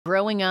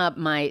Growing up,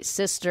 my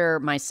sister,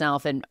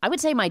 myself, and I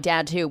would say my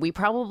dad too, we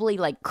probably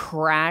like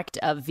cracked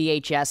a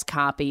VHS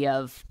copy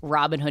of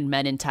Robin Hood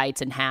Men in Tights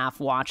in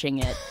half watching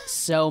it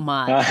so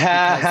much because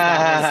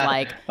that was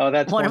like Oh,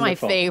 that's one of my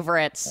wonderful.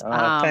 favorites.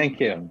 Thank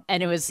you.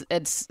 And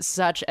it's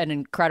such an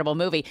incredible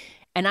movie.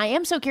 And I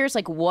am so curious,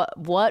 like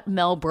what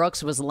Mel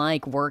Brooks was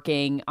like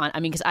working on.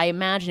 I mean, because I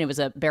imagine it was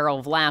a barrel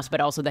of laughs,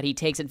 but also that he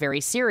takes it very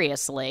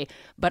seriously.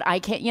 But I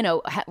can't,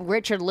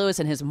 Richard Lewis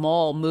and his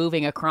mole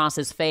moving across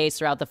his face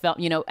throughout the film.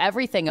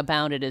 Everything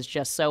about it is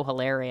just so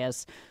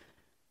hilarious.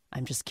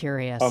 I'm just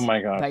curious. Oh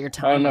my God. About your Oh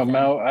time no, with him.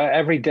 Mel.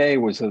 Every day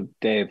was a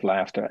day of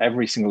laughter.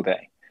 Every single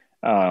day.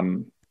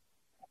 Um,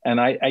 and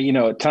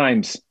at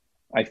times,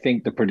 I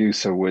think the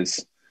producer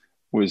was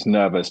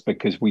nervous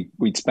because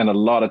we'd spend a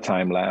lot of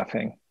time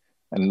laughing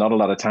and not a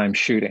lot of time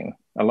shooting.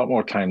 A lot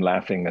more time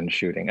laughing than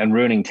shooting and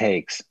ruining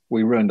takes.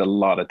 We ruined a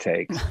lot of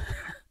takes.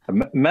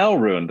 Mel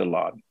ruined a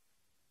lot.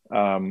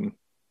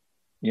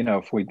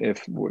 If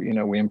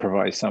we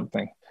improvise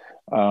something.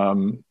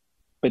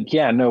 But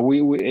yeah, no, we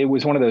it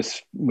was one of those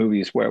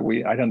movies where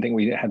I don't think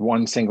we had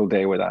one single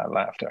day without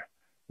laughter,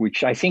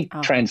 which I think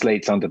Oh,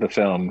 translates onto the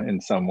film in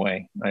some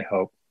way, I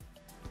hope.